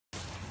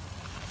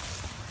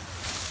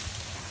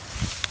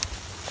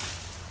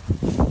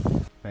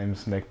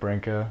Name's Nicklaus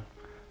Brinka.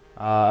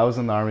 I was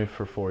in the Army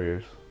for 4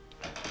 years.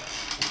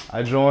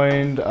 I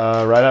joined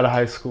right out of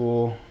high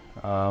school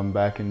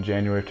back in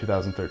January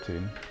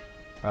 2013.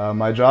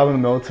 My job in the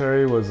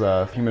military was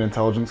a human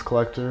intelligence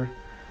collector.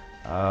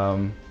 It's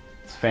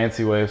a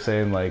fancy way of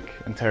saying like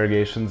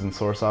interrogations and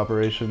source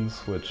operations,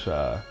 which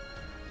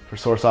for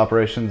source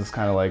operations it's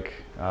kind of like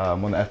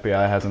when the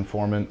FBI has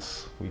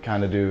informants. We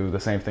kind of do the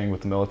same thing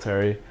with the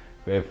military.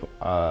 We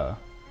have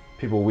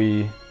people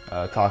we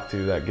talk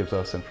to that gives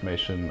us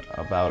information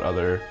about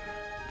other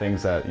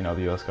things that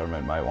the U.S.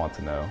 government might want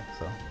to know.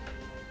 So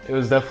it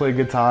was definitely a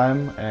good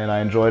time, and I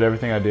enjoyed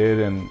everything I did,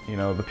 and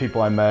the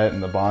people I met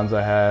and the bonds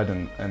I had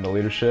and the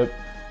leadership.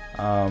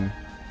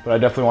 But I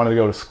definitely wanted to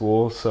go to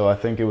school, so I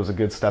think it was a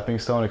good stepping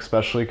stone,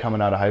 especially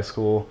coming out of high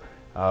school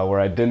where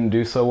I didn't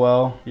do so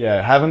well.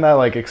 Yeah, having that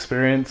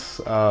experience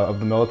of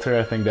the military,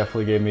 I think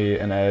definitely gave me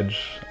an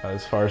edge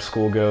as far as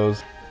school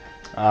goes.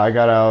 I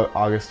got out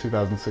August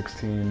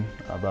 2016,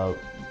 about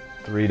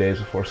 3 days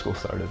before school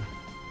started.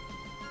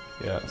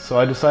 Yeah, so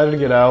I decided to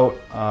get out.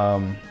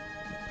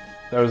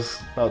 There was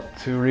about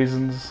two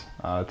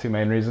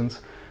main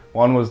reasons.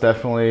 One was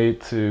definitely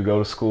to go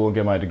to school and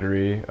get my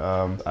degree.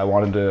 I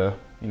wanted to,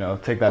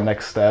 take that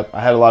next step.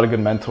 I had a lot of good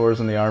mentors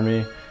in the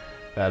Army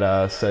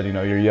that said,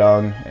 you're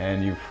young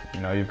and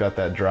you've got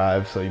that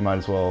drive, so you might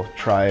as well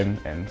try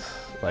and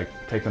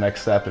take the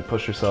next step and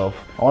push yourself.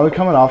 I wanted to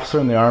become an officer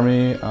in the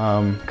Army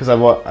because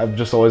I've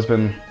just always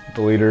been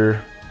the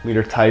leader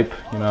type,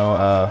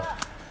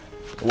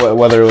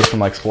 whether it was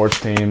from sports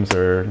teams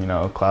or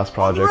class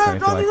projects,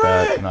 anything like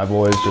that. And I've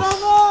always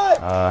just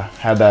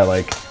had that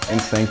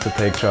instinct to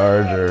take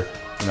charge, or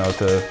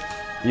to,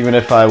 even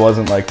if I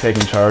wasn't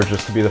taking charge,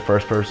 just to be the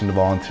first person to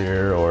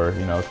volunteer, or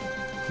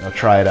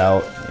try it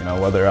out,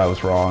 whether I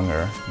was wrong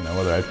or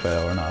whether I'd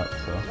fail or not.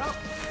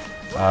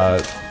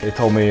 So they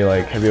told me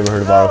have you ever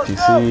heard of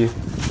ROTC?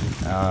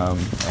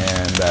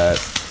 And that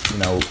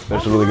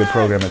there's a really good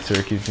program at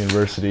Syracuse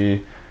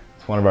University.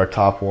 It's one of our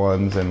top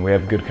ones, and we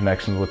have good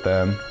connections with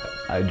them.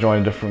 I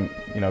joined different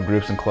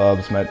groups and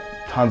clubs, met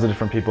tons of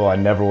different people I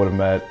never would have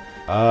met.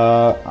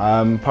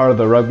 I'm part of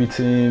the rugby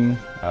team,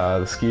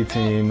 the ski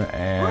team,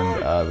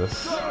 and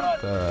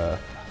the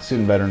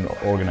student veteran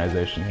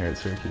organization here at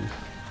Syracuse.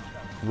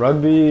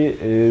 Rugby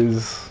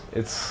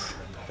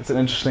it's an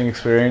interesting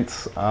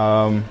experience.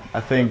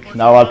 I think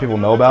not a lot of people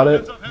know about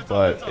it,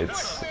 but it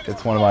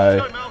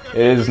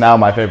is now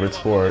my favorite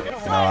sport.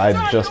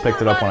 I just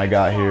picked it up when I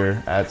got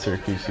here at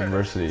Syracuse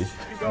University.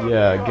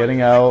 Yeah,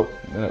 getting out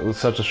with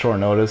such a short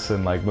notice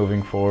and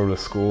moving forward with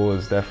school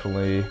is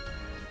definitely,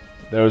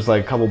 there was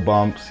a couple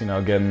bumps,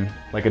 getting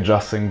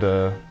adjusting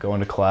to going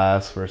to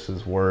class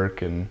versus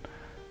work and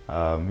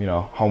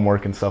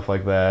homework and stuff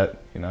like that.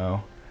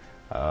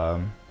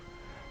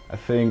 I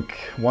think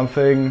one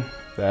thing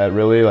that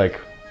really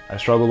I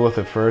struggled with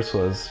at first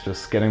was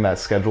just getting that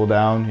schedule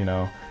down,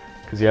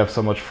 because you have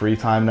so much free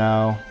time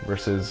now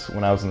versus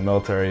when I was in the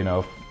military.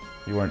 If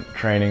you weren't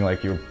training,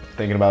 you were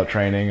thinking about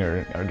training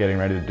or getting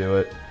ready to do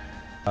it.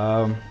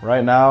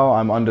 Right now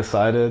I'm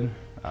undecided.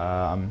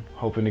 I'm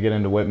hoping to get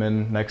into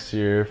Whitman next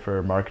year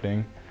for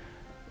marketing,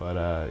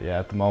 but yeah,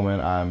 at the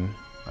moment I'm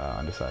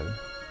undecided.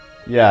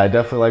 Yeah, I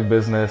definitely like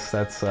business.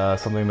 That's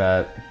something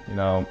that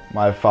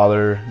my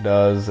father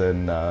does,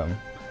 and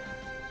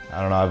I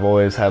don't know, I've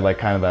always had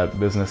kind of that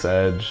business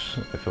edge.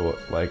 If it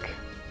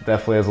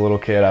definitely as a little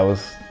kid I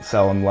was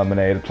selling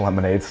lemonade at the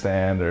lemonade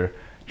stand, or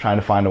trying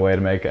to find a way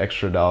to make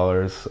extra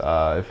dollars.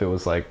 If it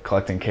was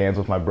collecting cans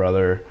with my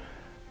brother,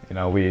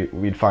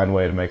 we'd find a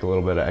way to make a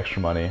little bit of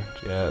extra money.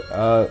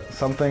 Yeah,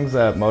 some things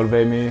that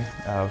motivate me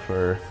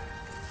for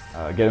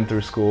getting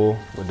through school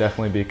would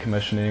definitely be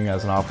commissioning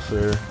as an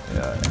officer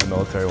in the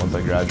military once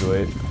I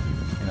graduate.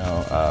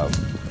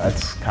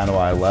 That's kind of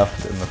why I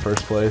left in the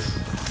first place,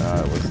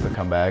 was to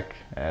come back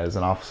as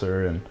an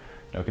officer and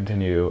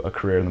continue a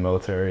career in the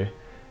military.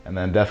 And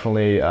then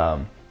definitely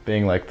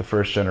being the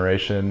first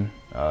generation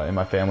in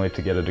my family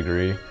to get a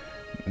degree.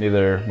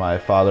 Neither my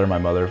father or my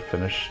mother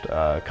finished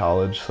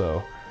college,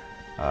 so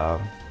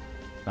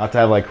not to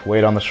have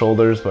weight on the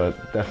shoulders,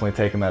 but definitely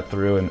taking that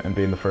through and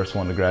being the first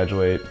one to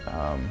graduate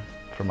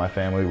for my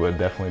family would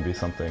definitely be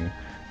something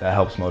that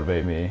helps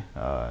motivate me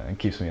and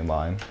keeps me in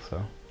line.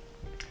 So,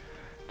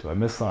 do I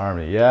miss the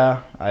Army?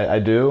 Yeah, I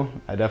do.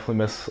 I definitely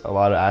miss a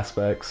lot of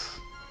aspects.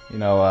 You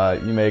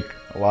make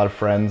a lot of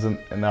friends in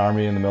the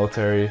Army and the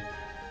military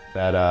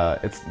that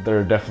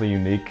they're definitely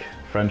unique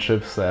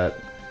friendships that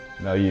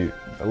a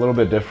little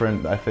bit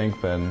different, I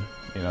think, than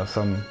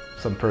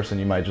some person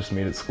you might just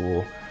meet at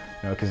school.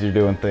 Because you're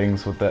doing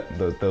things with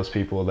those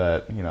people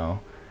that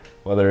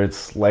whether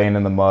it's laying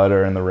in the mud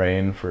or in the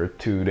rain for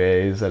 2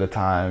 days at a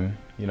time,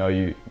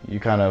 you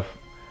kind of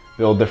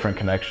build different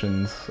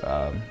connections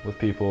with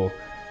people.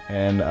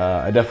 And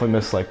I definitely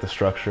miss the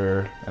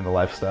structure and the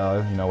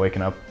lifestyle,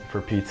 waking up for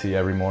PT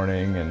every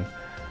morning and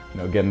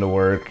getting to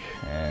work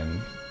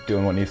and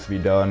doing what needs to be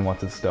done.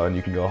 Once it's done,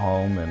 you can go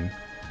home and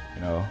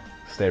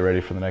stay ready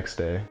for the next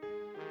day.